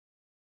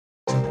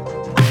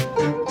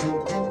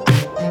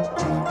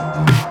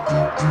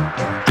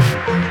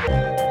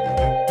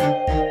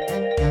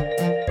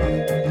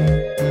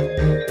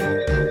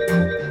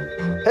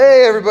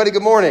everybody.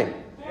 Good morning.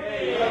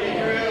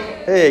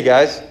 Hey,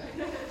 guys.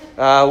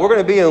 We're going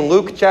to be in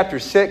Luke chapter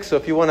 6, so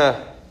if you want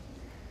to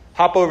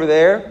hop over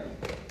there,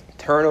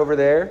 turn over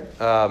there.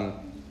 No,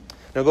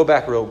 go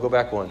back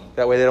one.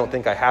 That way they don't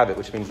think I have it,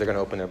 which means they're going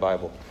to open their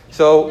Bible.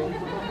 So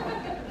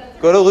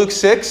go to Luke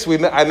 6.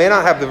 I may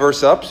not have the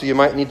verse up, so you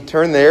might need to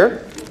turn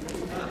there.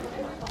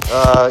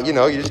 You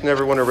just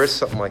never want to risk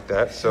something like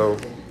that. So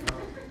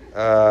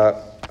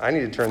I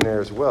need to turn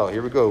there as well.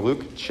 Here we go.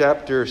 Luke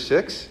chapter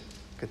 6.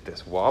 Look at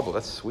this wobble.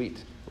 That's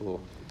sweet. A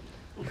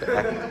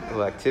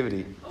little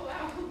activity.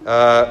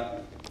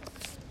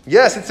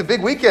 Yes, it's a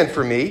big weekend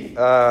for me.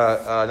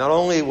 Not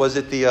only was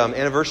it the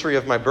anniversary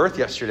of my birth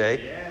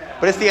yesterday,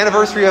 but it's the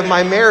anniversary of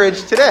my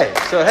marriage today.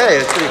 So, hey,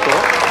 it's pretty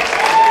cool.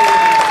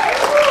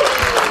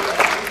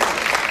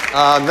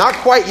 Not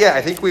quite yet.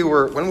 I think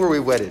when were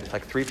we wedded?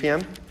 Like 3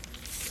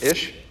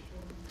 p.m.-ish?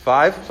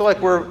 5? So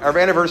our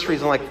anniversary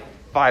is in like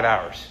 5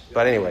 hours.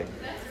 But anyway,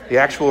 the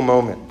actual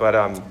moment.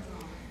 But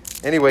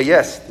anyway,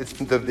 yes, it's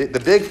the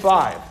big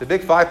 5, the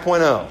big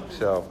 5.0.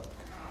 So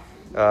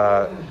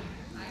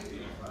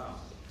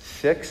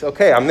 6.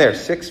 Okay, I'm there.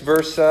 6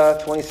 verse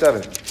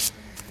 27.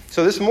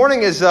 So this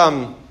morning is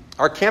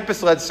our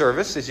campus-led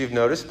service, as you've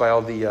noticed, by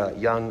all the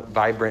young,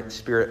 vibrant,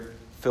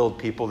 spirit-filled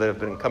people that have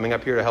been coming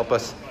up here to help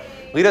us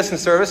lead us in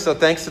service. So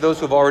thanks to those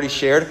who have already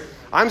shared.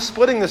 I'm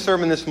splitting the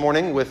sermon this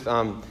morning with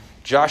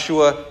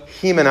Joshua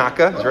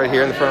Himanaka. He's right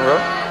here in the front row.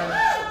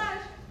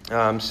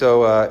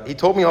 So he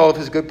told me all of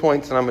his good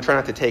points, and I'm going to try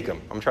not to take them.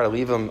 I'm going to try to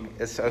leave them.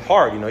 It's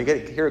hard, you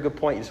get to hear a good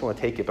point, you just want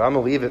to take it. But I'm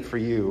going to leave it for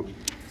you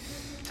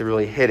to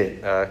really hit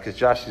it, because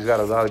Josh has got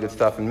a lot of good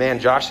stuff. And man,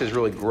 Josh has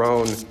really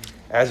grown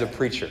as a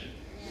preacher.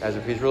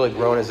 He's really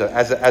grown as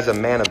a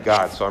man of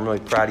God. So I'm really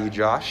proud of you,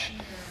 Josh.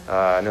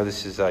 I know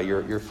this is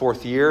your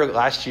 4th year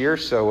last year,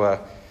 so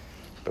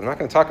but I'm not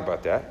going to talk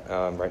about that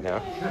right now.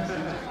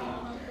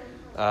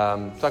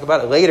 Talk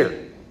about it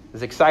later.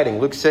 It's exciting.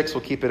 Luke 6,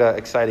 we'll keep it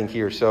exciting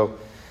here. So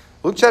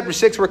Luke chapter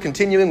 6, we're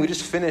continuing. We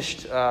just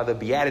finished the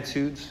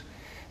Beatitudes,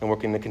 and we're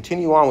going to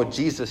continue on with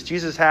Jesus.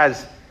 Jesus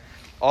has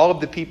all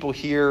of the people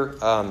here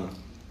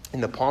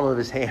in the palm of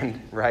his hand,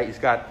 right? He's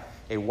got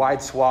a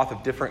wide swath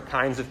of different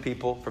kinds of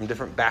people from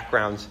different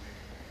backgrounds,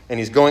 and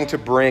he's going to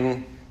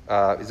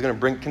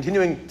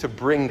continuing to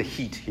bring the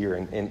heat here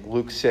in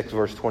Luke 6,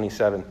 verse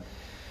 27.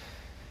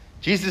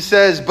 Jesus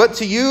says, "But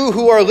to you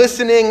who are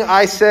listening,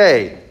 I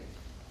say,"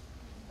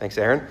 thanks,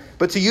 Aaron.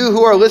 "But to you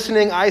who are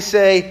listening, I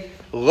say,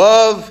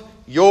 love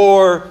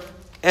your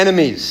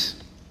enemies.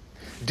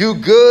 Do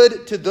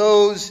good to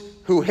those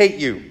who hate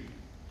you.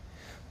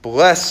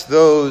 Bless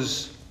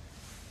those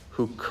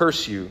who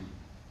curse you.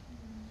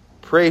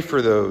 Pray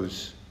for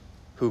those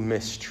who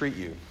mistreat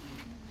you."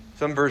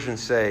 Some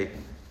versions say,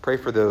 pray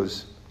for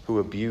those who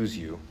abuse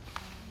you.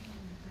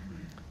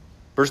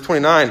 Verse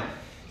 29,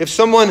 "If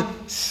someone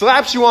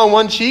slaps you on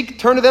one cheek,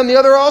 turn to them the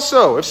other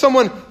also. If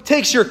someone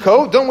takes your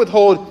coat, don't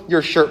withhold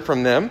your shirt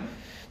from them.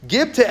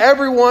 Give to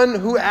everyone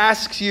who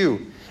asks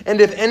you. And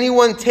if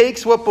anyone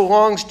takes what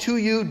belongs to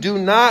you, do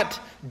not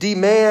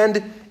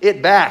demand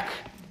it back.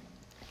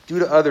 Do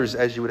to others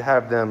as you would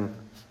have them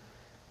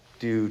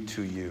do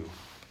to you."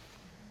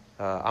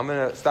 I'm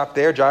going to stop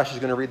there. Josh is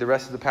going to read the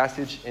rest of the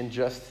passage in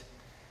just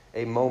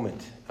a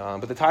moment.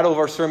 But the title of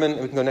our sermon,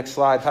 we can go next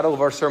slide. The title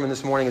of our sermon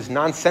this morning is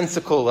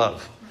Nonsensical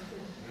Love.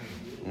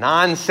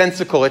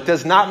 Nonsensical. It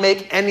does not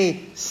make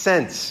any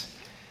sense.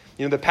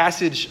 The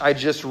passage I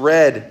just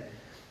read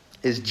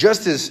is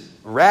just as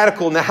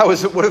radical now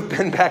as it would have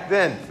been back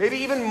then. Maybe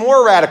even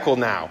more radical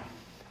now.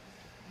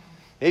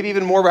 Maybe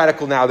even more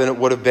radical now than it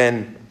would have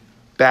been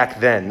back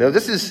then. Now,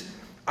 this is,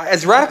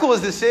 as radical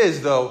as this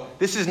is, though,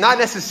 this is not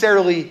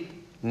necessarily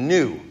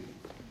new.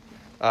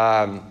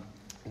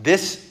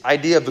 This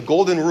idea of the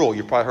golden rule,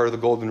 you've probably heard of the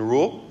golden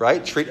rule,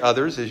 right? Treat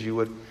others as you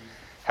would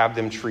have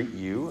them treat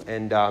you.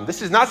 And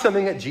this is not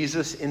something that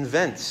Jesus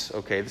invents,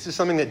 okay? This is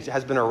something that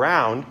has been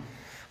around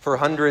for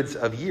hundreds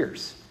of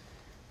years.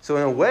 So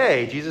in a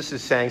way, Jesus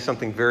is saying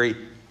something very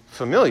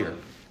familiar.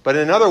 But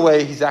in another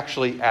way, he's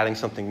actually adding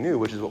something new,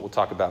 which is what we'll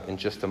talk about in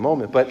just a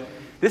moment. But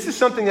this is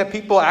something that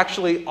people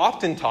actually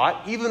often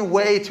taught, even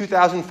way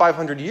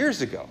 2,500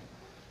 years ago.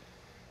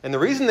 And the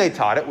reason they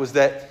taught it was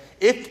that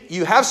if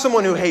you have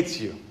someone who hates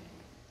you,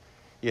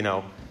 you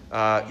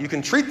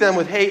can treat them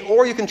with hate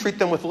or you can treat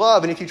them with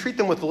love. And if you treat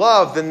them with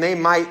love, then they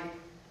might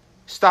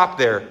stop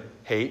their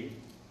hate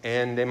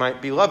and they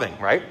might be loving,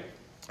 right?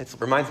 It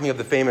reminds me of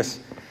the famous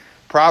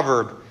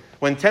proverb,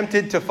 "When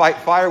tempted to fight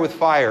fire with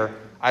fire,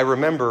 I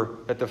remember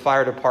that the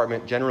fire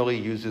department generally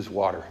uses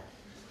water."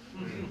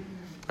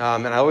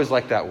 And I always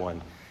like that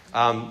one.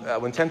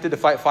 When tempted to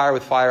fight fire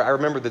with fire, I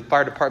remember the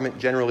fire department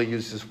generally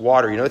uses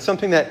water. It's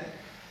something that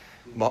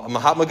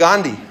Mahatma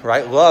Gandhi,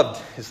 right,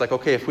 loved. It's like,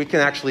 okay, if we can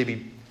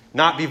actually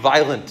not be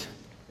violent,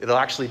 it'll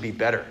actually be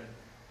better.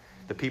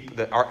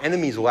 Our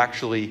enemies will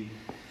actually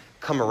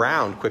come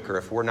around quicker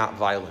if we're not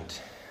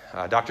violent.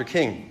 Dr.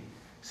 King,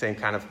 same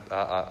kind of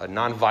a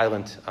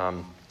nonviolent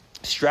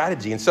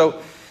strategy. And so,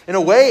 in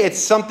a way, it's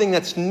something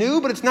that's new,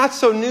 but it's not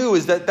so new.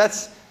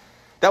 That's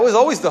That was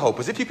always the hope,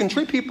 was if you can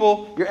treat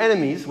people, your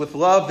enemies, with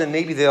love, then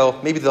maybe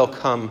they'll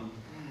come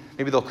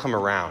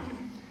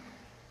around.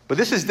 But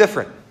this is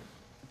different.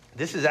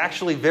 This is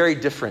actually very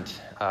different.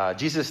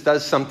 Jesus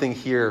does something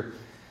here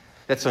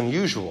that's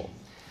unusual.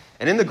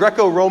 And in the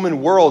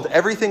Greco-Roman world,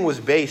 everything was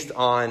based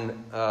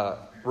on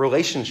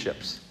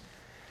relationships.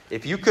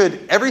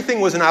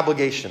 Everything was an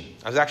obligation.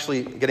 I was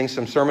actually getting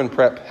some sermon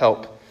prep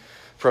help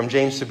from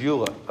James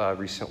Sabula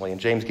recently,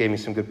 and James gave me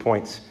some good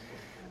points.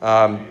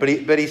 But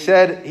he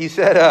said,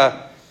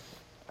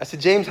 I said,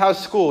 James,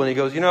 how's school? And he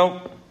goes,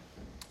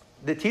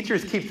 the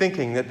teachers keep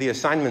thinking that the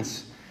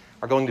assignments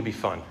are going to be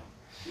fun.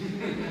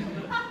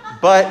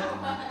 But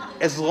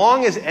as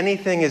long as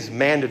anything is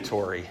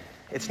mandatory,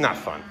 it's not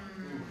fun.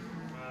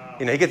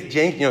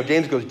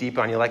 James goes deep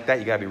on you like that.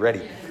 You got to be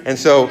ready. And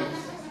so,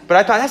 but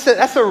I thought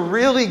that's a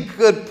really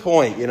good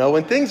point.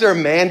 When things are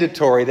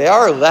mandatory, they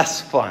are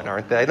less fun,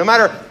 aren't they? No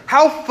matter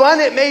how fun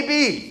it may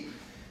be,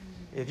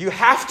 if you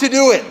have to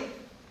do it,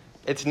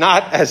 it's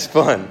not as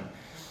fun.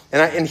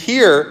 And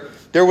here,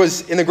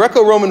 in the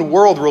Greco-Roman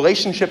world,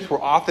 relationships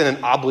were often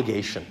an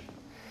obligation.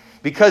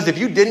 Because if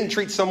you didn't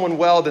treat someone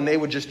well, then they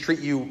would just treat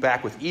you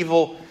back with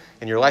evil,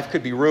 and your life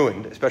could be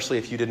ruined, especially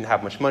if you didn't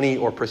have much money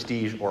or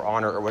prestige or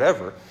honor or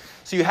whatever.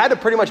 So you had to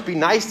pretty much be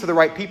nice to the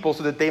right people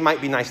so that they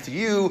might be nice to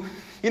you.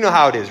 You know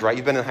how it is, right?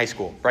 You've been in high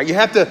school, right? You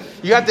have to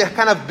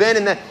kind of been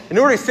in that. In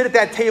order to sit at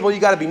that table, you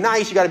got to be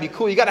nice, you got to be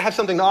cool, you got to have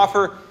something to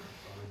offer.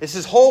 It's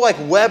this whole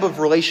web of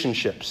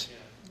relationships.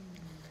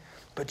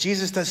 But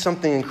Jesus does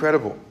something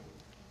incredible.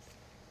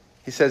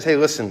 He says, hey,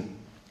 listen,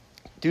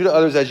 do to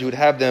others as you would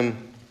have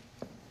them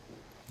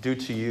do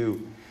to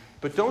you.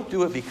 But don't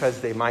do it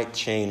because they might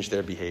change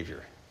their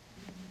behavior.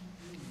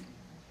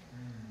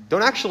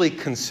 Don't actually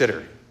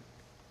consider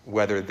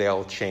whether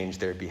they'll change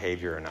their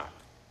behavior or not.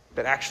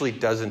 That actually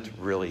doesn't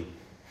really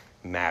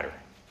matter.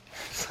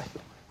 It's like,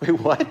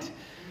 wait, what?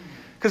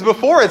 Because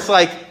before it's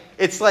like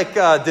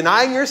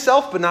denying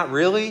yourself, but not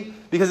really.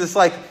 Because it's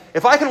like,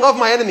 if I can love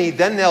my enemy,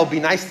 then they'll be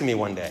nice to me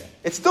one day.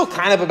 It's still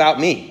kind of about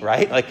me,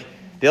 right?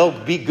 They'll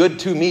be good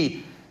to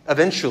me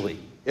eventually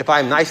if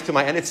I'm nice to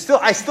my enemy.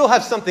 I still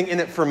have something in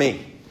it for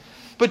me.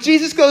 But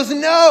Jesus goes,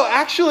 no,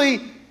 actually,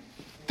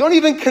 don't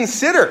even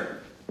consider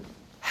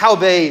how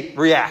they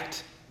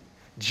react.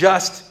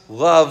 Just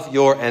love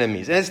your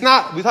enemies. And it's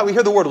not, we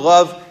hear the word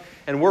love,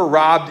 and we're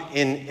robbed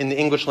in the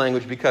English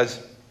language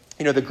because,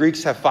 the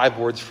Greeks have 5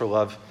 words for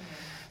love.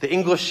 The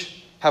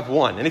English have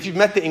 1. And if you've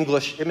met the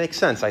English, it makes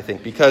sense, I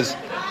think, because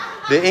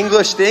the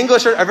English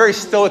are very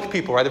stoic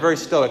people, right? They're very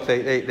stoic.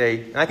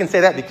 And I can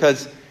say that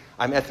because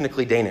I'm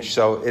ethnically Danish,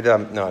 so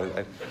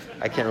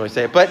I can't really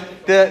say it. But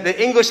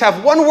the English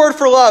have 1 word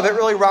for love. It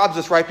really robs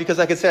us, right? Because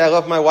I could say I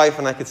love my wife,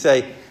 and I could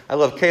say I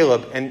love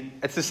Caleb, and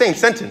it's the same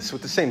sentence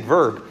with the same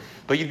verb.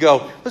 But you'd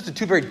go, those are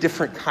 2 very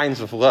different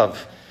kinds of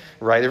love,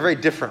 right? They're very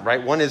different,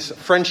 right? One is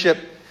friendship,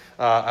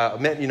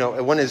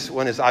 one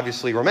is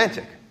obviously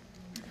romantic.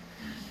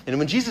 And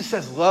when Jesus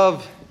says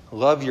love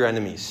your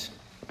enemies,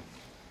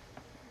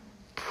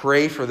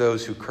 pray for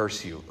those who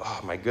curse you.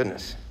 Oh my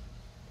goodness.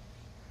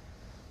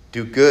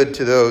 Do good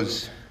to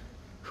those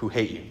who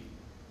hate you.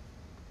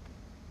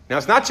 Now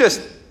it's not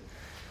just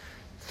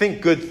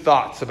think good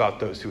thoughts about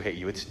those who hate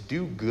you. It's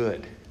do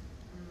good.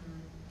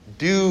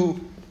 Do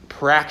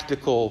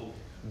practical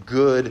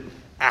good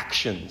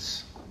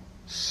actions.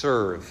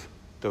 Serve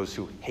those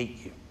who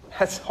hate you.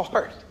 That's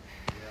hard.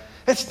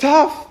 It's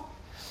tough.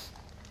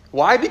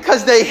 Why?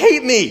 Because they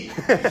hate me.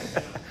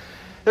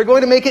 They're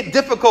going to make it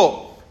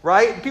difficult,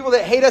 right? The people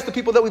that hate us, the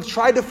people that we've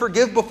tried to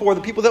forgive before,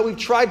 the people that we've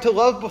tried to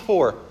love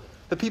before,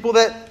 the people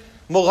that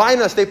malign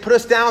us, they put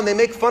us down, they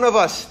make fun of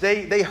us,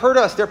 they hurt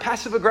us, they're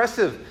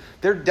passive-aggressive,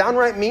 they're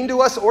downright mean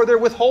to us, or they're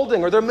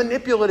withholding, or they're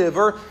manipulative,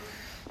 or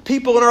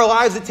people in our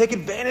lives that take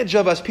advantage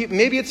of us.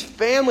 Maybe it's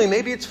family,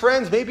 maybe it's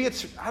friends, maybe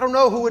it's, I don't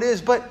know who it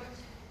is, but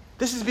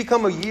this has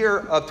become a year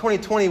of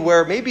 2020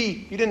 where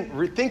maybe you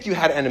didn't think you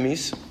had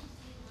enemies.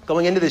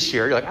 Going into this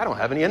year, you're like, I don't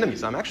have any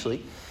enemies. I'm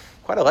actually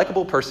quite a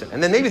likable person.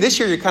 And then maybe this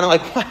year you're kind of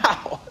like,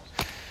 wow,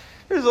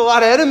 there's a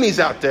lot of enemies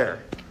out there.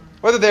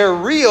 Whether they're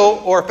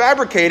real or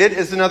fabricated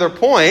is another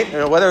point,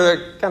 whether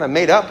they're kind of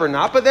made up or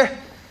not, but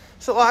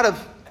there's a lot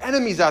of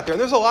enemies out there.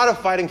 And there's a lot of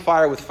fighting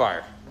fire with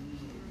fire.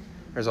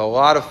 There's a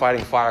lot of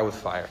fighting fire with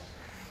fire.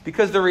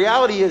 Because the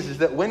reality is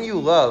that when you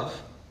love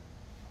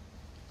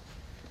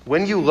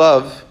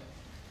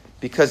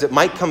because it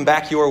might come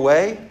back your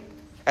way,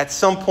 at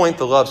some point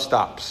the love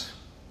stops.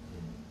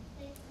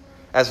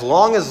 As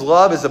long as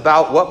love is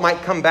about what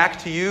might come back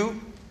to you,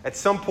 at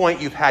some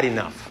point you've had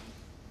enough.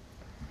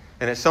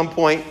 And at some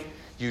point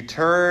you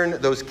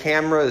turn those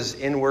cameras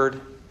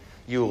inward,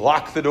 you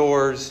lock the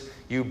doors,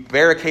 you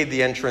barricade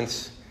the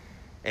entrance,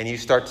 and you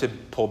start to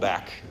pull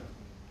back.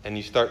 And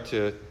you start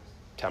to,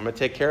 I'm going to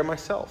take care of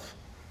myself.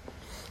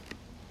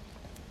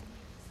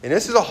 And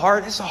it's a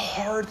hard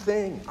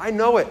thing. I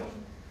know it.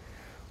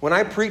 When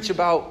I preach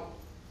about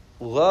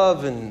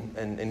love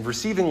and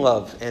receiving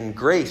love and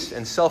grace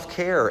and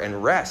self-care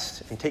and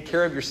rest and take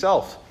care of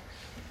yourself,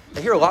 I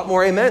hear a lot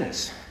more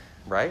amens,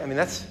 right? I mean,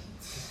 it's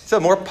a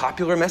more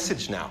popular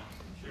message now.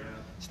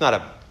 It's not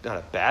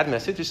a bad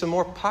message. It's a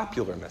more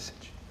popular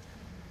message.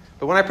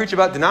 But when I preach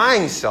about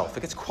denying self, it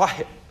gets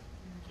quiet.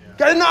 Yeah.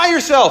 Got to deny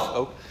yourself. Oh,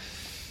 all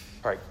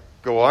right,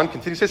 go on.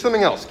 Continue. Say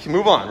something else.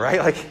 Move on, right?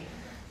 Like,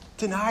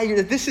 deny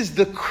your. This is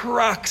the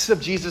crux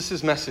of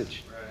Jesus'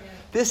 message. Right. Yeah.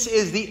 This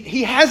is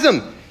he has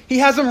them. He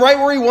has them right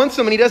where he wants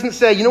them. And he doesn't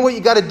say, you know what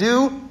you got to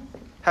do?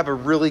 Have a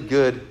really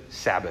good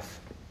Sabbath.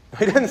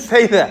 He doesn't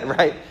say that,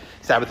 right?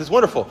 Sabbath is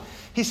wonderful.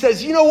 He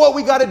says, you know what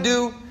we got to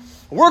do?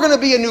 We're going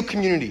to be a new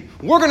community.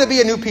 We're going to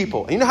be a new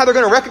people. And you know how they're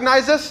going to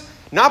recognize us?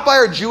 Not by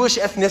our Jewish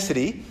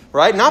ethnicity,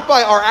 right? Not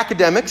by our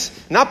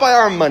academics, not by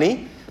our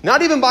money,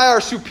 not even by our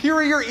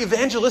superior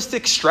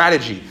evangelistic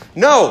strategy.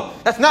 No,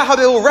 that's not how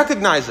they will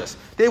recognize us.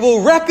 They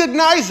will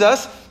recognize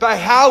us by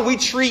how we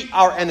treat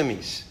our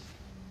enemies.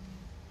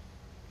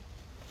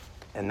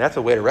 And that's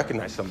a way to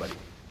recognize somebody.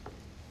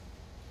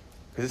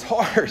 Because it's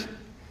hard.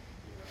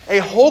 A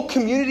whole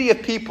community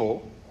of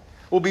people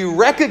will be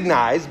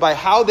recognized by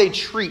how they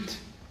treat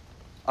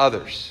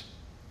others.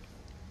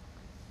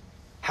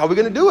 How are we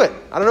going to do it?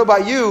 I don't know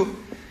about you,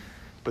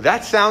 but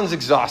that sounds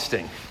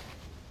exhausting.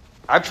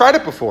 I've tried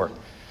it before.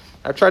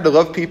 I've tried to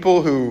love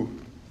people who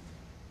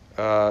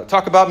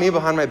talk about me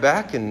behind my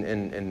back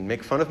and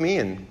make fun of me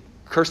and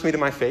curse me to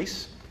my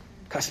face,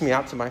 cuss me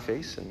out to my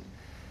face, and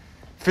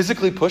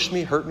physically push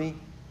me, hurt me.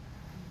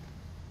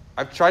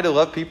 I've tried to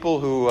love people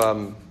who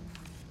I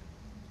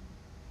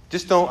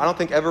don't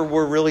think ever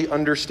will really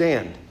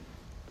understand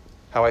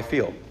how I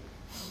feel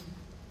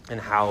and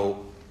how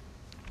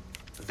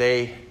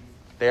they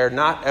are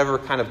not ever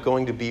kind of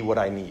going to be what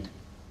I need.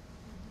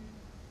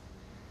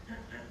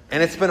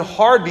 And it's been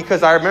hard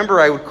because I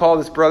remember I would call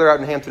this brother out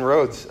in Hampton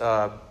Roads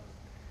to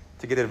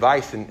get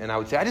advice, and I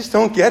would say, I just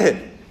don't get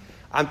it.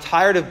 I'm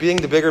tired of being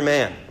the bigger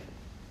man.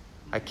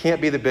 I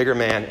can't be the bigger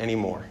man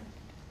anymore.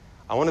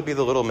 I want to be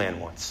the little man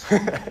once.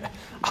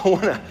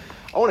 I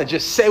want to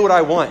just say what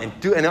I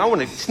want and I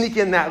want to sneak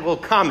in that little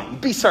comment and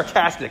be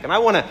sarcastic, and I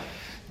want to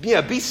be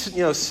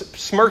snarky.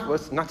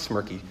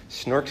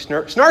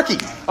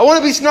 I want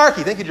to be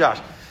snarky. Thank you, Josh.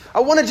 I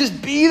want to just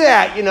be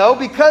that,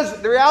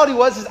 because the reality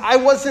is I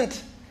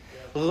wasn't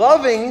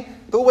loving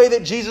the way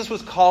that Jesus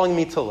was calling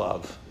me to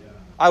love.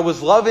 I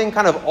was loving,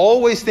 kind of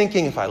always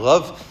thinking, if I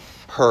love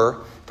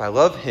her, if I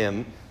love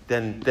him,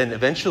 then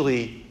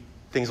eventually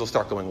things will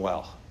start going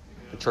well.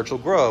 The church will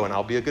grow, and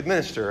I'll be a good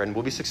minister, and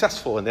we'll be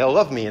successful, and they'll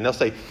love me, and they'll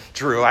say,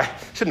 Drew, I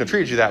shouldn't have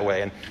treated you that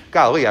way, and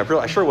golly,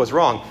 I sure was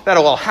wrong.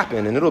 That'll all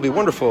happen, and it'll be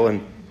wonderful,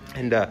 and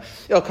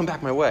it'll come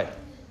back my way.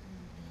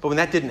 But when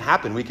that didn't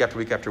happen week after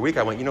week after week,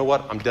 I went, you know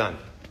what? I'm done.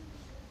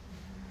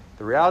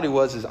 The reality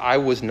was I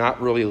was not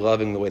really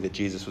loving the way that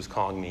Jesus was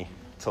calling me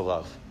to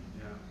love.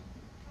 Yeah.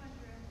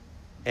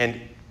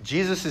 And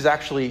Jesus is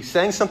actually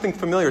saying something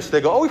familiar. So they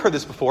go, oh, we've heard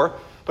this before.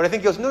 But I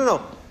think he goes,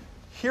 no.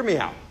 Hear me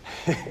out.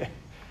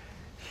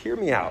 Hear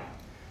me out.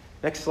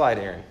 Next slide,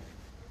 Aaron.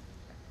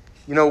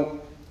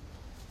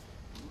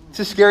 It's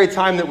a scary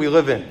time that we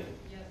live in.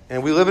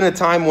 And we live in a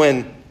time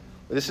when,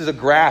 this is a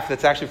graph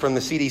that's actually from the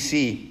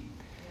CDC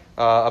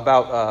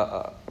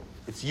about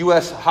it's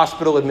U.S.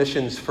 hospital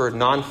admissions for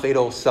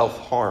non-fatal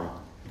self-harm.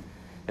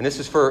 And this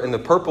is in the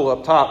purple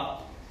up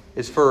top,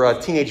 is for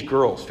teenage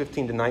girls,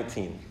 15 to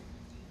 19.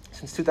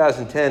 Since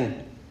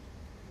 2010,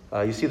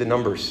 you see the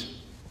numbers.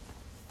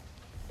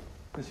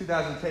 In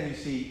 2010, you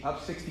see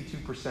up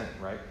 62%,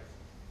 right?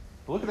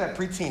 But look at that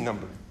preteen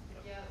number.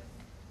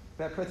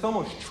 Yep. It's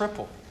almost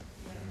triple.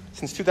 Yep.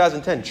 Since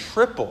 2010,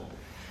 triple.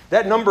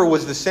 That number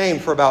was the same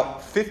for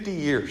about 50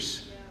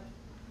 years. Yep.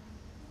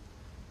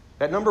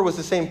 That number was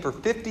the same for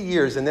 50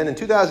 years, and then in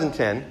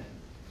 2010,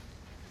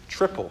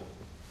 triple.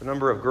 The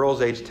number of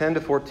girls aged 10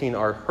 to 14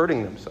 are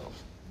hurting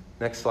themselves.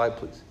 Next slide,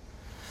 please.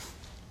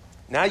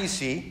 Now you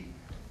see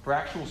for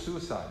actual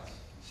suicides,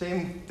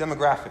 same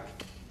demographic.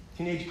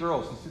 Teenage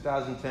girls since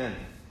 2010,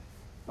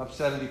 up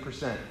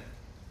 70%.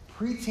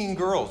 Preteen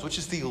girls, which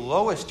is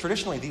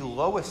traditionally the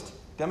lowest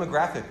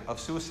demographic of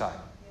suicide,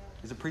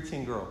 is a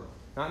preteen girl.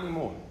 Not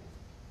anymore.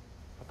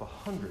 Up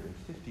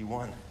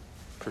 151%.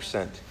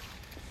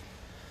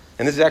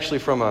 And this is actually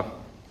from a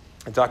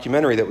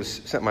documentary that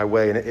was sent my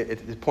way, and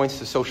it points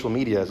to social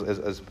media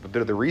as a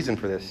bit of the reason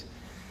for this.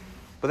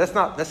 But that's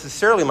not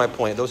necessarily my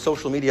point. Those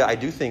social media, I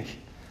do think,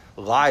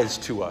 lies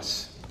to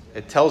us.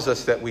 It tells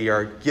us that we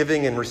are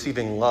giving and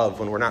receiving love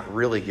when we're not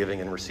really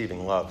giving and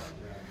receiving love.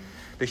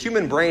 The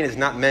human brain is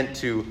not meant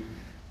to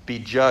be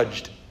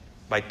judged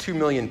by 2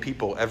 million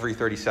people every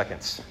 30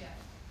 seconds.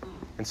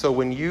 And so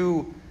when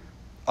you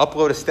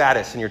upload a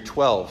status and you're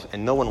 12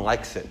 and no one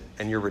likes it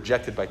and you're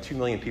rejected by 2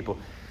 million people,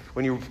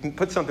 when you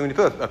put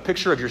a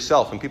picture of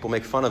yourself and people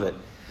make fun of it,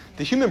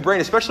 the human brain,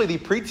 especially the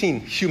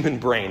preteen human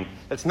brain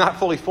that's not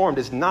fully formed,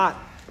 is not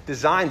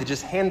designed to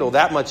just handle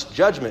that much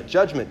judgment.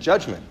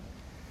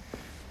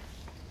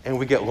 And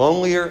we get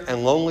lonelier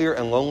and lonelier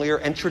and lonelier.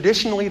 And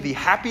traditionally, the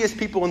happiest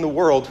people in the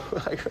world,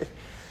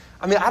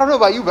 I don't know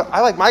about you, but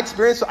I like my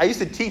experience. I used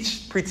to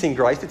teach preteen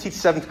girls. I used to teach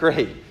 7th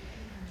grade.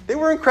 They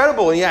were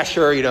incredible. And yeah,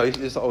 sure,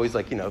 it's always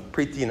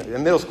preteen.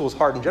 And middle school is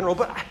hard in general.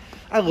 But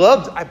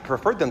I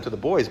preferred them to the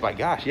boys, by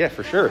gosh, yeah,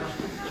 for sure.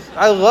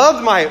 I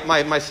loved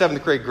my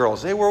seventh grade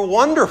girls. They were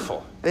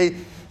wonderful. They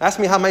asked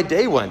me how my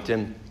day went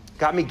and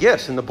got me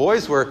gifts. And the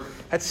boys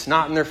had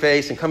snot in their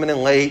face and coming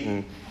in late.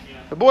 And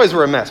the boys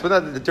were a mess,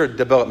 but they're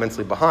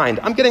developmentally behind.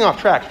 I'm getting off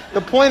track.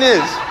 The point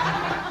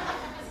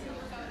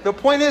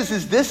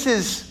is this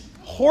is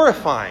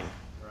horrifying.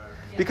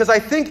 Because I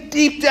think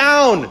deep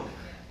down,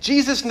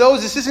 Jesus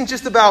knows this isn't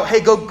just about,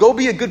 hey, go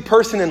be a good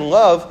person and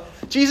love.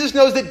 Jesus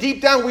knows that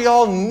deep down we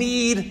all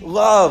need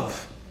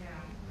love.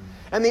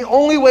 And the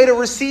only way to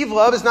receive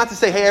love is not to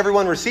say, hey,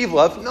 everyone receive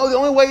love. No, the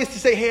only way is to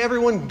say, hey,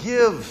 everyone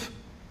give.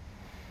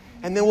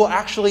 And then we'll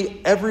actually,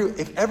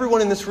 if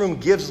everyone in this room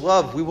gives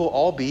love, we will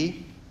all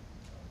be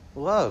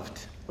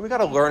loved. And we got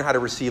to learn how to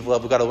receive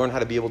love. We've got to learn how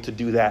to be able to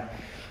do that.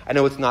 I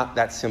know it's not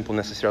that simple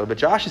necessarily, but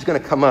Josh is going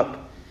to come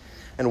up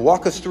and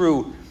walk us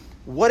through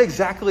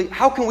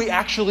how can we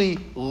actually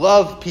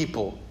love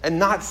people and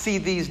not see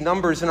these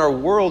numbers in our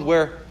world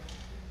where,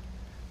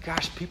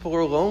 gosh, people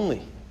are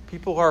lonely.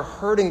 People are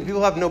hurting.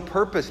 People have no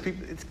purpose.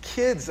 It's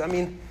kids. I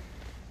mean,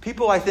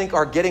 people, I think,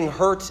 are getting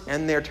hurt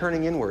and they're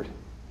turning inward.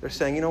 They're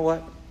saying, you know what?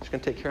 I'm just going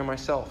to take care of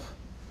myself.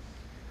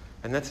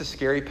 And that's a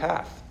scary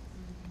path.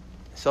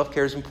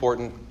 Self-care is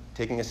important.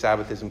 Taking a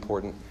Sabbath is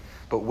important.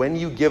 But when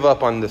you give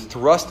up on the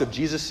thrust of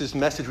Jesus'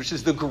 message, which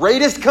is the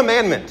greatest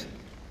commandment,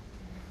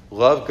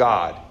 love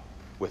God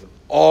with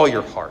all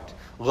your heart.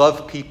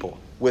 Love people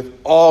with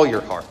all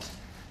your heart.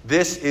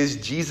 This is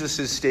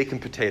Jesus' steak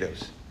and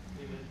potatoes.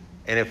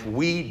 And if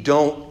we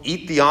don't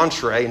eat the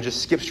entree and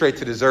just skip straight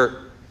to dessert,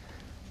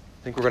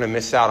 I think we're going to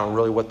miss out on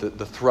really what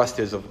the thrust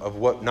is of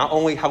what, not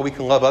only how we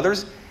can love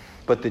others,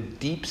 but the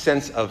deep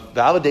sense of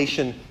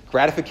validation,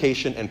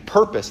 gratification, and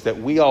purpose that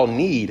we all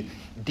need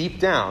deep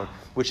down,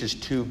 which is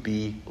to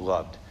be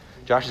loved.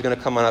 Josh is going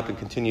to come on up and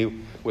continue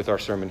with our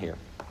sermon here.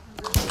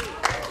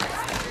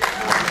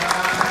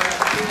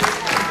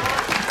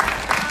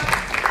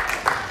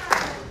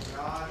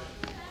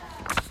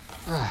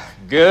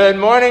 Good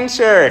morning,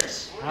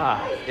 church.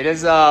 It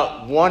is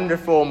a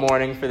wonderful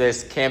morning for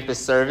this campus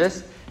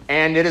service,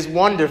 and it is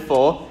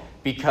wonderful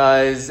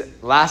because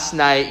last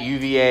night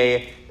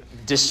UVA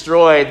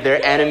destroyed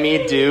their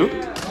enemy Duke in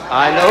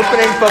the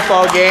opening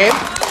football game.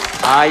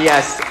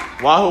 Yes,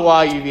 Wahoo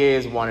Wah UVA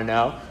is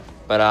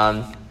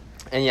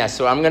 1-0,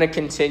 so I'm going to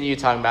continue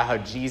talking about how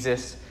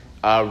Jesus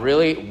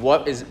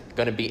what is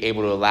going to be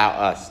able to allow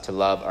us to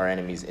love our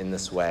enemies in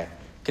this way.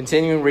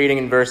 Continuing reading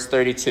in verse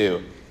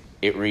 32,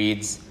 it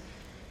reads,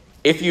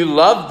 "If you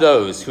love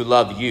those who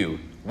love you,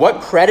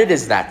 what credit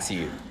is that to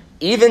you?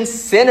 Even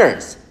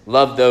sinners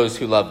love those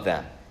who love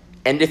them.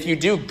 And if you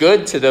do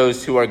good to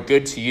those who are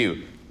good to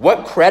you,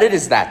 what credit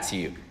is that to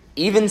you?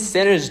 Even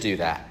sinners do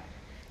that.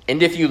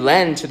 And if you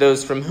lend to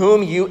those from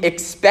whom you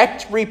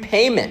expect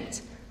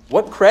repayment,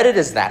 what credit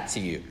is that to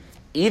you?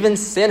 Even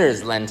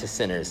sinners lend to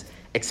sinners,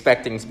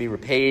 expecting to be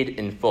repaid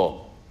in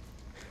full.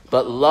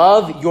 But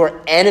love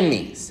your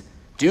enemies,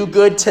 do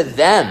good to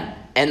them,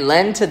 and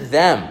lend to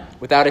them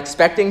without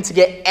expecting to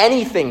get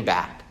anything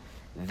back.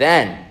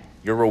 Then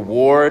your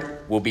reward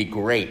will be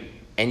great,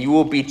 and you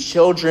will be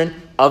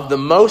children of the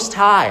Most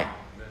High,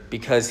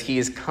 because he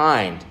is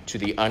kind to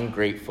the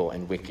ungrateful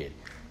and wicked.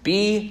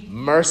 Be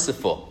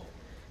merciful,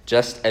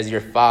 just as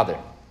your Father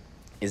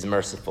is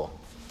merciful."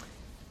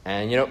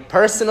 And,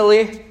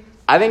 personally,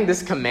 I think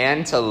this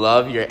command to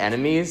love your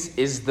enemies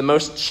is the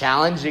most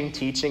challenging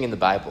teaching in the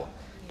Bible.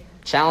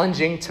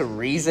 Challenging to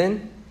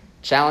reason,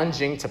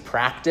 challenging to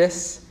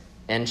practice,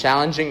 and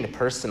challenging to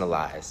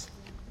personalize.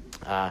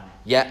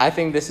 Yet I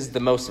think this is the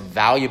most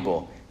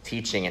valuable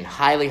teaching and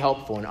highly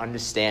helpful in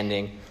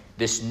understanding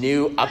this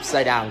new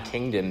upside-down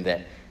kingdom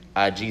that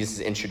Jesus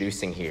is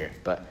introducing here.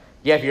 But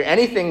if you're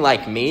anything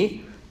like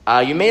me,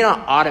 you may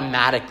not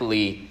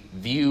automatically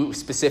view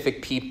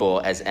specific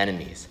people as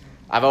enemies.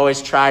 I've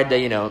always tried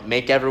to,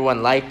 make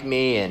everyone like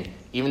me, and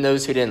even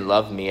those who didn't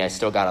love me, I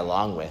still got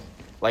along with.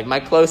 Like, my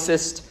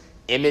closest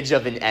image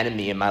of an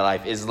enemy in my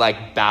life is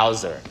like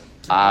Bowser,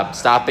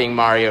 stopping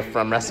Mario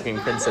from rescuing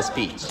Princess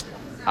Peach.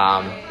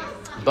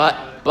 But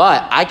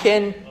I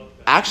can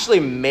actually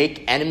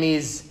make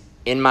enemies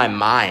in my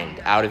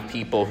mind out of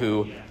people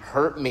who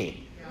hurt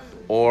me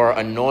or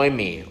annoy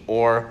me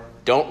or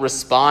don't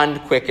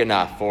respond quick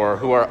enough or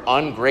who are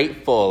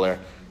ungrateful or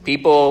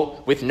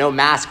people with no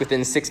mask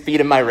within 6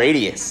 feet of my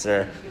radius.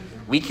 Or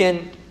we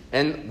can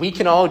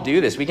all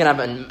do this. We can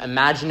have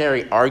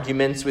imaginary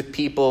arguments with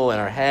people in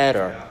our head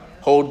or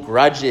hold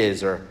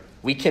grudges, or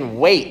we can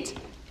wait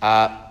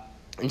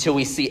until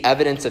we see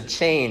evidence of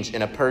change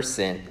in a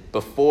person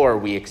before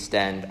we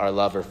extend our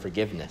love or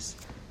forgiveness.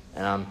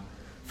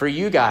 For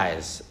you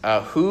guys,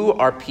 who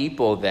are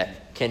people that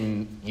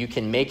you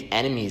can make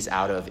enemies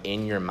out of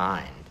in your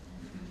mind?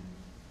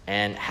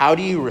 And how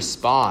do you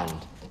respond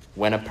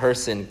when a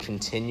person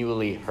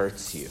continually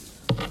hurts you?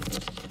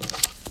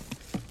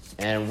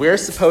 And we're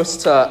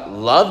supposed to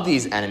love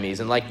these enemies.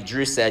 And like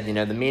Drew said,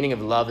 the meaning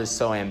of love is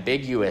so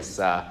ambiguous.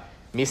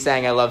 Me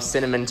saying I love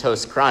Cinnamon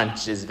Toast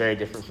Crunch is very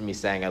different from me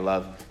saying I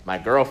love my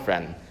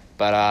girlfriend.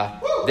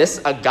 But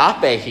this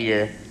agape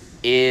here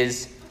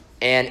is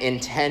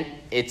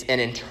it's an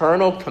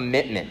internal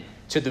commitment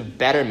to the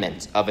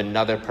betterment of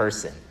another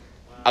person.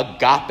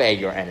 Agape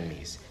your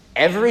enemies.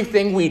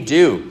 Everything we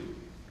do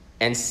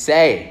and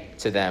say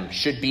to them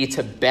should be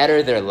to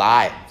better their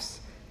lives.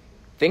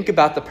 Think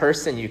about the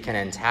person you can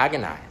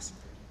antagonize.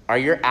 Are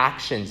your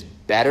actions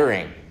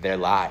bettering their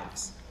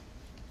lives?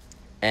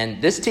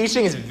 And this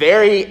teaching is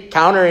very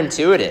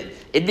counterintuitive.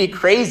 It'd be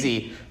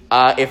crazy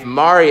if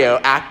Mario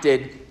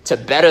acted to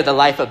better the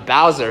life of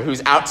Bowser,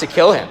 who's out to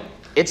kill him.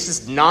 It's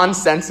just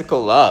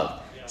nonsensical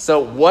love. So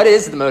what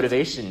is the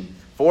motivation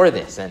for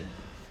this? And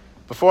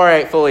before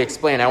I fully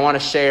explain, I want to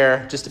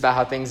share just about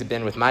how things have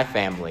been with my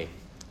family,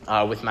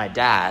 with my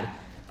dad.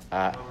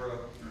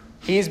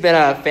 He's been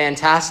a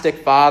fantastic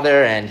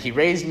father, and he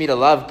raised me to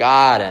love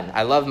God, and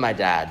I love my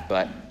dad,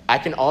 but I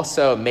can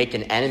also make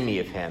an enemy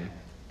of him.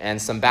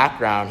 And some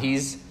background,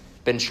 he's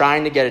been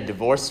trying to get a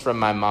divorce from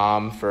my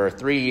mom for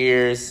 3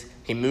 years.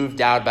 He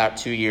moved out about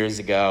 2 years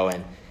ago,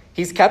 and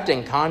he's kept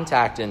in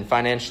contact and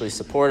financially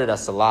supported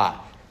us a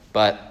lot.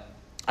 But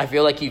I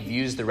feel like he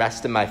views the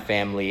rest of my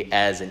family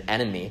as an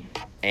enemy,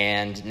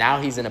 and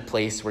now he's in a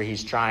place where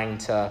he's trying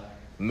to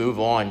move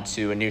on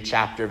to a new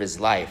chapter of his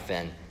life,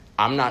 and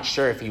I'm not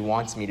sure if he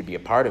wants me to be a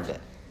part of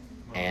it.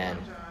 And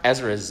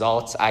as a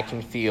result, I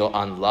can feel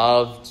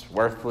unloved,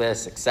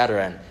 worthless,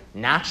 etc. And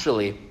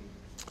naturally,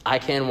 I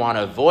can want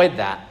to avoid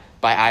that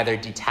by either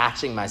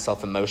detaching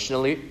myself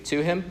emotionally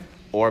to him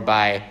or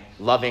by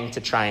loving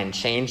to try and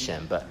change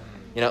him. But,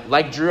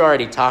 like Drew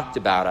already talked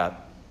about,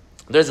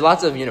 there's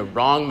lots of,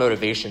 wrong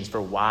motivations for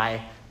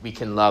why we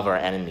can love our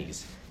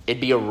enemies.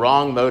 It'd be a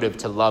wrong motive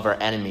to love our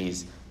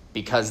enemies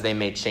because they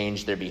may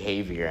change their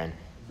behavior.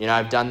 And,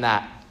 I've done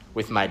that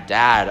with my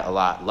dad a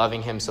lot,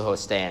 loving him so he'll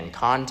stay in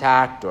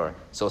contact or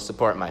so he'll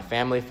support my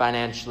family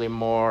financially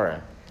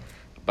more.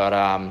 But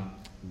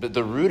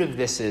the root of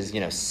this is,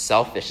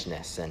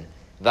 selfishness. And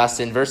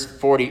thus in verse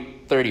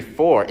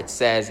 34, it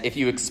says, if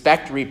you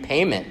expect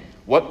repayment,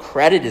 what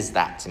credit is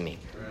that to me?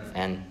 Right.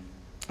 And,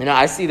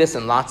 I see this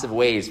in lots of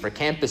ways. For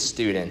campus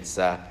students,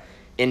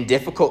 in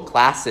difficult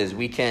classes,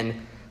 we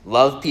can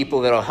love people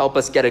that'll help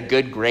us get a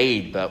good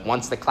grade, but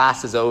once the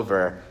class is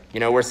over,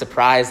 we're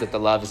surprised that the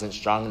love isn't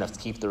strong enough to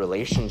keep the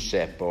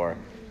relationship. Or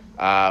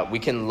we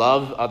can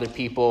love other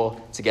people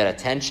to get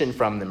attention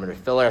from them or to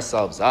fill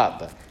ourselves up.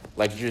 But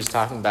like Drew's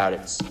talking about,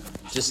 it's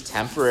just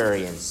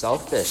temporary and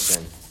selfish.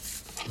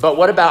 But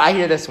what about, I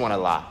hear this one a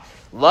lot.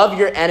 Love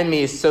your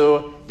enemies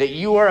so that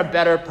you are a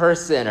better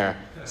person, or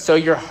so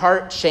your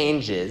heart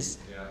changes.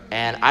 Yeah.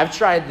 And I've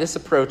tried this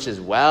approach as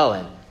well.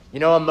 And,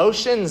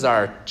 emotions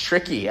are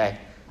tricky.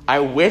 I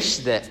wish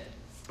that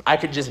I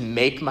could just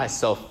make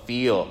myself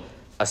feel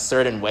a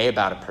certain way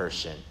about a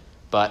person,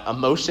 but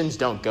emotions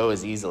don't go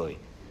as easily.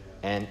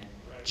 And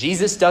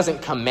Jesus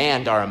doesn't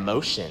command our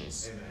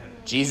emotions.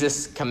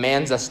 Jesus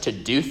commands us to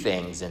do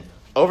things, and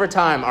over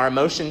time our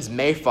emotions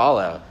may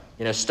follow.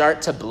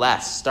 Start to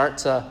bless, start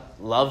to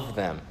love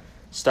them,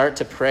 start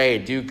to pray,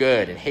 do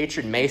good, and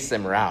hatred may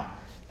simmer out.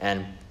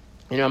 And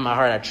in my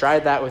heart, I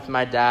tried that with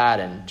my dad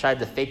and tried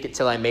to fake it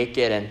till I make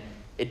it, and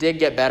it did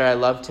get better. I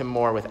loved him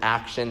more with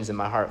actions, and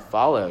my heart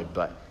followed.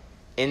 But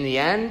in the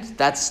end,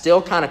 that's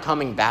still kind of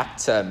coming back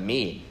to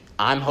me.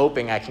 I'm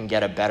hoping I can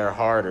get a better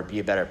heart or be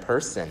a better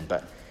person.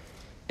 But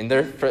in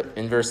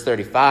verse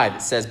 35,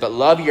 it says, but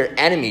love your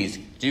enemies,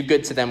 do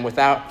good to them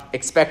without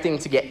expecting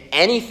to get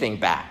anything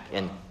back.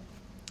 And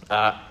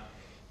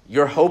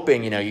you're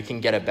hoping, you can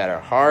get a better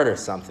heart or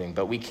something,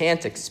 but we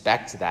can't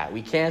expect that.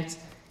 We can't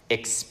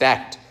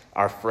expect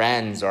our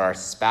friends or our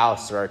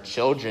spouse or our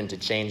children to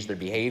change their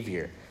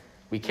behavior.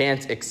 We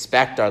can't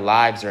expect our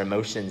lives or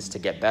emotions to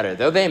get better,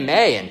 though they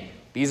may, and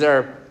these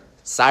are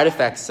side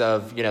effects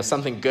of,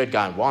 something good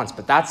God wants,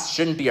 but that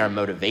shouldn't be our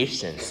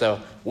motivation. So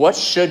what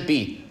should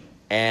be?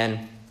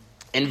 And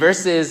in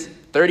verses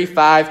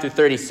 35 through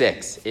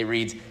 36, it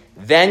reads,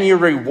 then your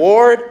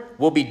reward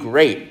will be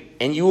great,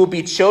 and you will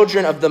be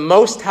children of the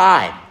Most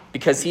High,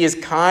 because he is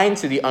kind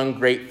to the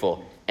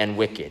ungrateful and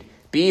wicked.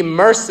 Be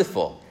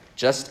merciful,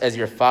 just as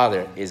your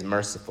Father is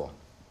merciful.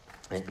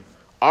 And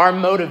our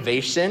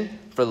motivation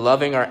for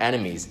loving our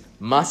enemies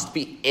must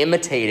be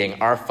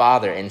imitating our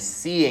Father and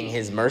seeing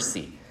his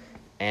mercy.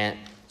 And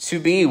to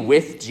be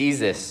with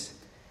Jesus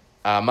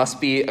must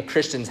be a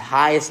Christian's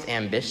highest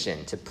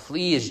ambition. To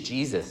please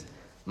Jesus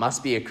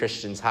must be a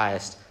Christian's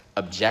highest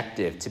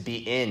objective, to be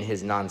in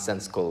his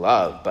nonsensical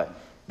love. But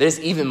there's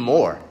even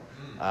more.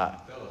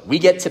 We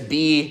get to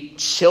be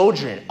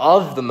children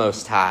of the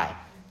Most High.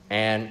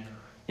 And,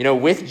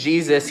 with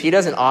Jesus, he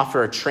doesn't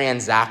offer a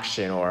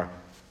transaction or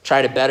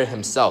try to better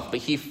himself, but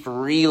he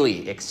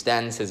freely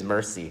extends his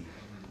mercy,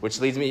 which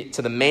leads me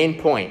to the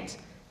main point,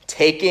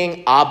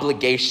 taking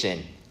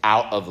obligation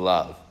out of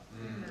love.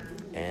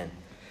 And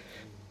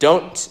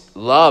don't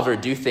love or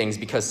do things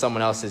because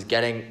someone else is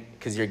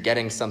because you're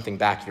getting something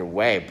back your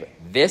way. But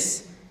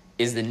this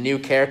is the new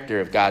character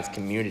of God's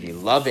community,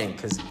 loving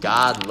because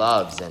God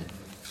loves. And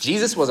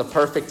Jesus was a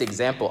perfect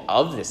example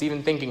of this,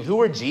 even thinking, who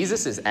were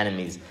Jesus'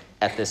 enemies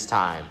at this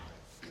time?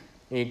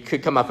 You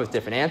could come up with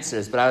different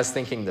answers, but I was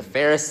thinking the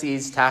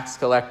Pharisees, tax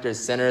collectors,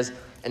 sinners,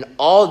 and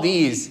all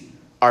these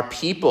are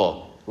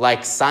people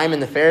like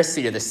Simon the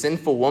Pharisee or the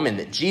sinful woman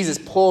that Jesus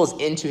pulls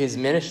into his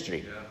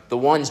ministry, the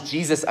ones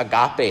Jesus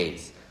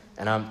agapes.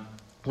 And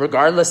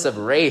regardless of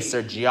race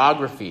or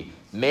geography,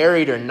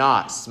 married or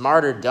not,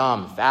 smart or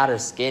dumb, fat or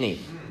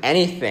skinny,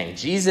 anything,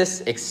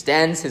 Jesus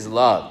extends his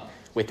love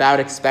without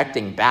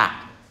expecting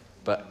back.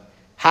 But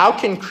how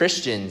can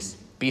Christians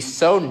be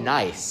so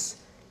nice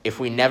if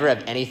we never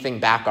have anything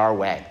back our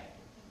way?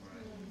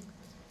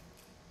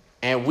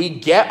 And we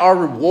get our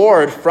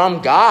reward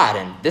from God.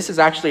 And this is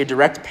actually a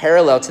direct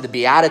parallel to the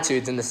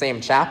Beatitudes in the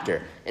same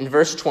chapter. In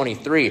verse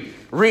 23,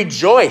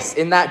 rejoice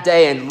in that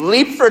day and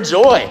leap for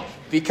joy,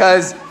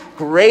 because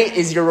great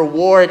is your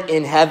reward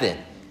in heaven.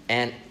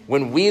 And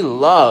when we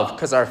love,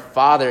 because our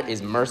Father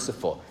is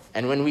merciful,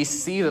 and when we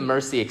see the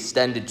mercy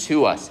extended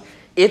to us,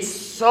 it's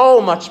so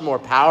much more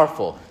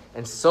powerful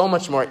and so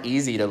much more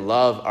easy to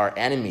love our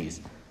enemies,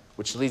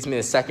 which leads me to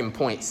the second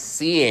point,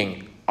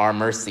 seeing our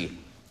mercy.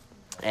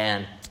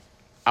 And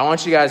I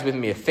want you guys with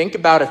me to think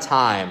about a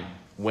time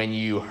when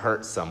you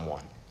hurt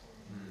someone.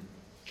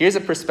 Here's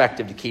a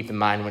perspective to keep in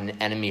mind when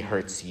an enemy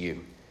hurts you.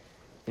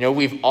 You know,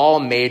 we've all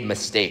made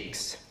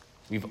mistakes.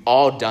 We've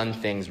all done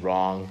things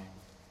wrong.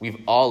 We've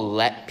all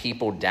let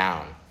people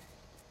down.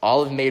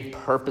 All have made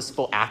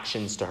purposeful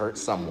actions to hurt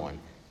someone.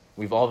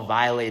 We've all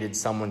violated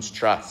someone's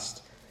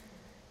trust.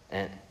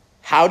 And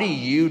how do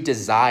you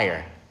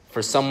desire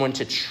for someone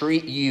to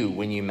treat you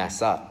when you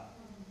mess up?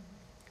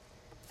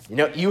 You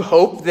know, you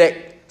hope that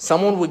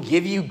someone would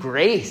give you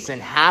grace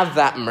and have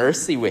that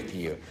mercy with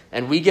you.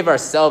 And we give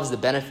ourselves the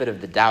benefit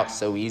of the doubt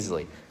so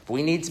easily. But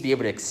we need to be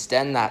able to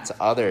extend that to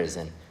others.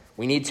 And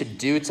we need to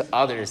do to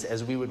others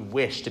as we would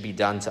wish to be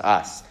done to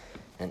us.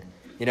 And,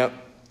 you know,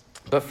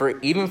 but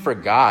even for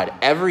God,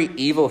 every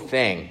evil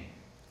thing,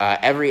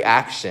 every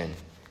action,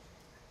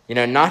 you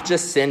know, not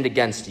just sinned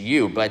against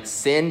you, but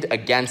sinned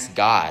against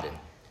God. And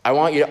I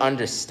want you to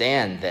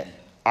understand that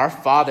our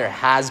Father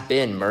has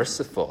been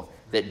merciful,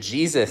 that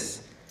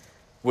Jesus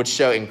would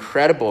show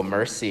incredible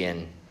mercy,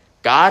 and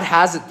God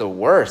has it the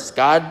worst.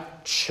 God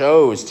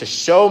chose to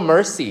show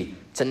mercy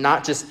to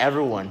not just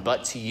everyone,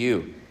 but to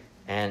you.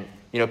 And,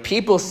 you know,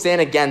 people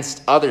sin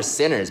against other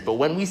sinners, but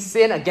when we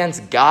sin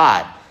against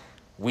God,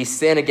 we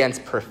sin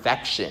against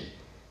perfection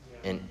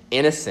and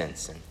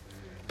innocence.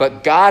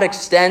 But God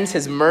extends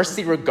his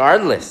mercy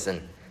regardless.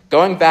 And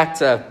going back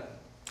to,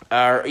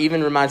 or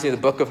even reminds me of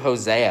the book of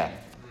Hosea.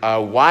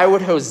 Why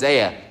would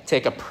Hosea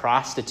take a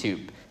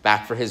prostitute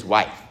back for his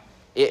wife?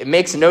 It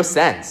makes no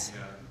sense.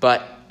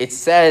 But it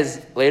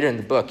says later in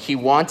the book, he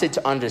wanted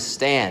to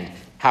understand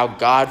how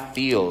God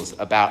feels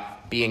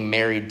about being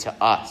married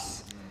to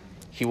us.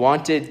 He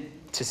wanted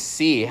to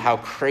see how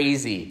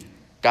crazy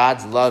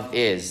God's love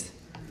is,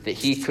 that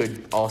he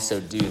could also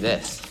do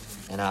this.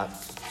 And a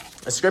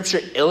scripture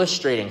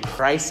illustrating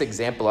Christ's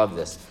example of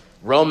this,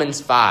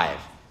 Romans 5.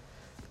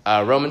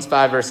 Romans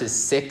 5 verses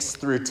 6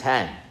 through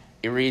 10.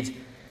 It reads,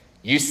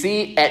 "You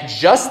see, at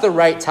just the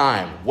right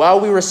time, while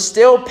we were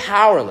still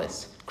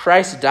powerless,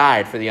 Christ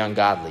died for the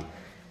ungodly.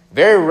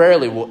 Very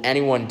rarely will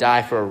anyone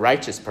die for a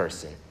righteous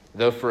person,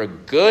 though for a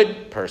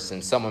good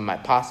person, someone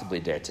might possibly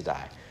dare to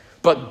die.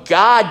 But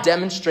God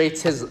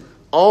demonstrates his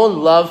own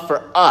love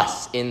for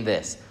us in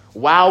this.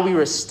 While we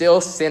were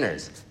still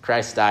sinners,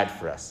 Christ died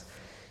for us.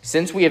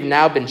 Since we have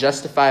now been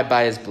justified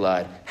by his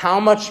blood, how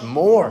much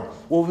more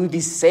will we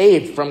be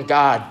saved from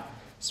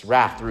God's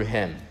wrath through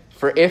him?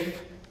 For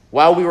if,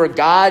 while we were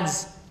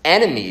God's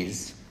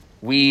enemies,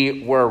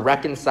 we were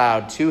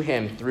reconciled to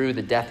him through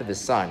the death of his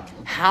son,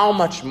 how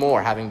much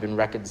more, having been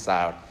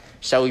reconciled,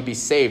 shall we be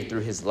saved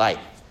through his life?"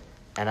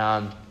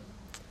 And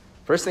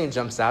first thing that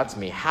jumps out to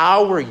me,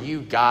 how were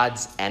you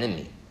God's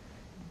enemy?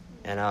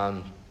 And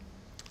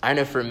I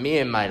know for me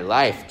in my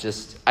life,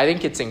 I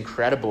think it's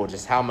incredible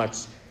just how much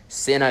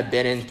sin I've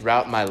been in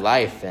throughout my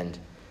life,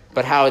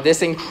 but how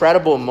this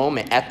incredible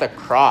moment at the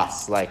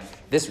cross, like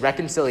this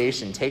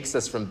reconciliation takes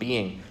us from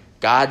being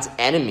God's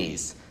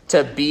enemies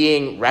to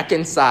being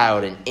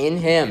reconciled and in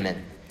him.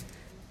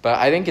 But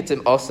I think it's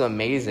also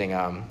amazing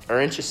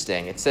or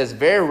interesting. It says,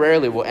 very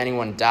rarely will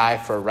anyone die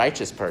for a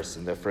righteous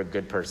person, though for a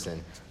good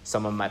person,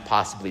 someone might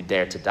possibly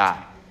dare to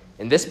die.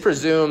 And this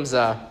presumes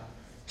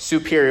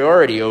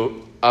superiority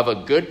of a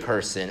good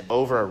person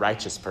over a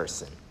righteous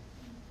person.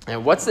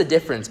 And what's the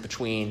difference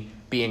between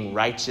being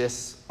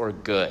righteous or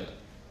good?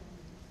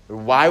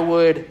 Why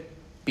would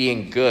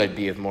being good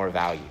be of more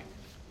value?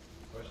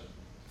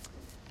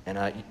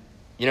 And,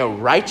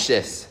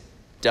 righteous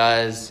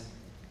does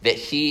that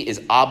he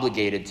is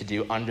obligated to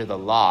do under the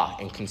law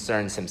and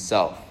concerns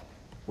himself.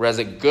 Whereas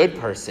a good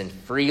person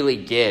freely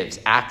gives,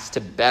 acts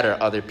to better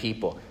other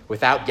people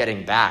without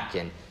getting back.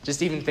 And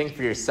just even think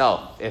for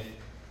yourself,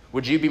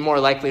 would you be more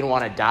likely to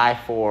want to die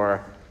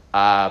for,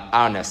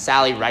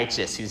 Sally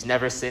Righteous, who's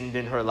never sinned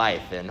in her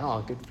life? And,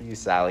 good for you,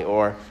 Sally.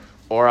 Or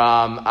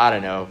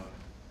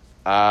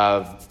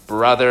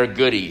Brother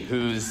Goody,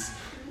 who's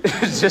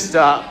just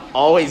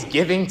always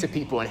giving to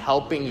people and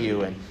helping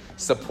you and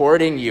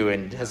supporting you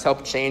and has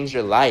helped change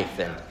your life.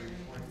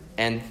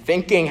 And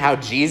thinking how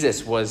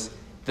Jesus was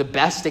the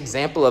best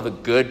example of a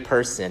good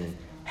person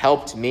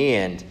helped me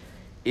and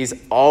is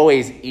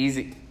always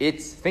easy.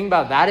 Think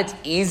about that. It's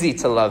easy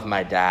to love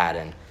my dad.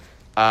 And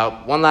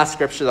one last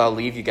scripture that I'll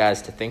leave you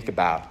guys to think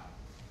about.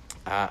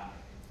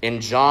 In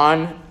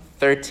John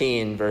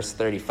 13, verse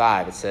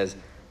 35, it says,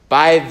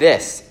 "By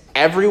this,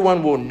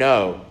 everyone will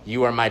know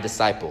you are my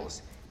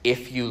disciples,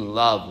 if you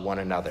love one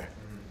another."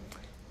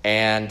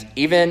 And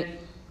even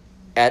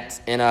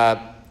in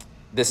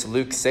this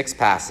Luke 6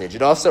 passage,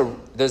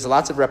 there's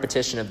lots of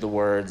repetition of the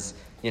words,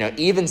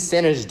 even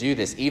sinners do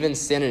this, even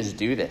sinners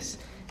do this.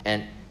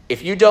 And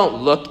if you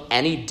don't look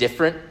any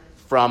different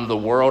from the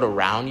world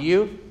around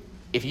you,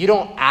 if you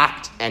don't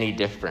act any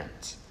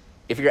different,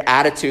 if your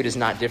attitude is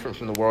not different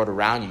from the world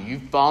around you,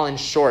 you've fallen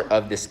short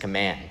of this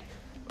command.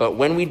 But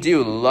when we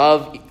do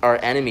love our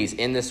enemies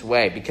in this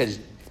way, because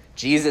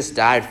Jesus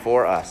died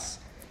for us,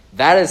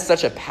 that is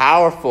such a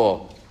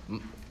powerful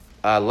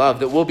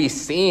love that will be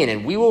seen,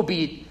 and we will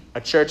be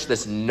a church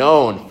that's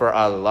known for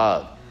our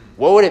love.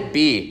 What would it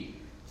be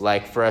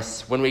like for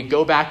us when we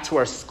go back to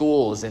our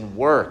schools and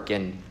work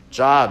and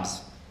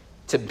jobs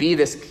to be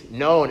this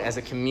known as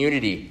a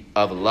community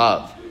of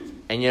love?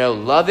 And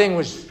loving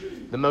was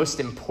the most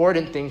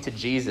important thing to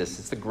Jesus.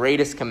 It's the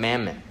greatest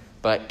commandment.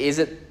 But is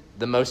it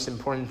the most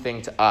important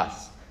thing to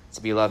us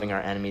to be loving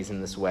our enemies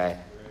in this way?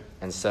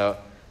 And so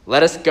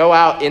let us go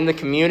out in the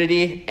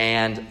community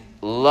and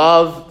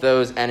love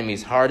those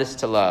enemies hardest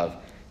to love,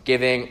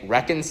 giving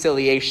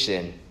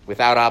reconciliation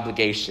without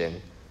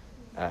obligation,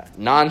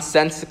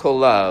 nonsensical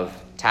love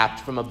tapped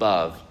from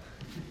above,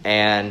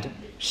 and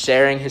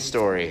sharing his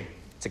story.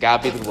 To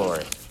God be the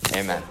glory.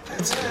 Amen.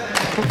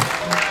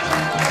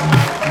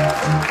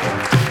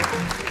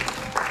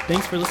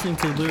 Thanks for listening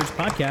to the Blue Ridge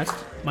Podcast.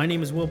 My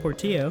name is Will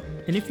Portillo,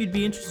 and if you'd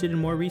be interested in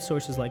more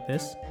resources like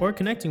this or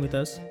connecting with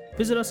us,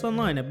 visit us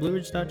online at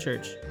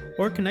blueridge.church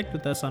or connect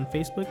with us on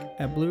Facebook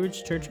at Blue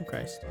Ridge Church of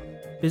Christ.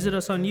 Visit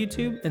us on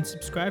YouTube and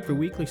subscribe for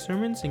weekly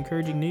sermons,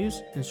 encouraging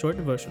news, and short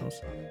devotionals.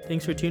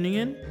 Thanks for tuning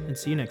in, and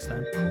see you next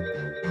time.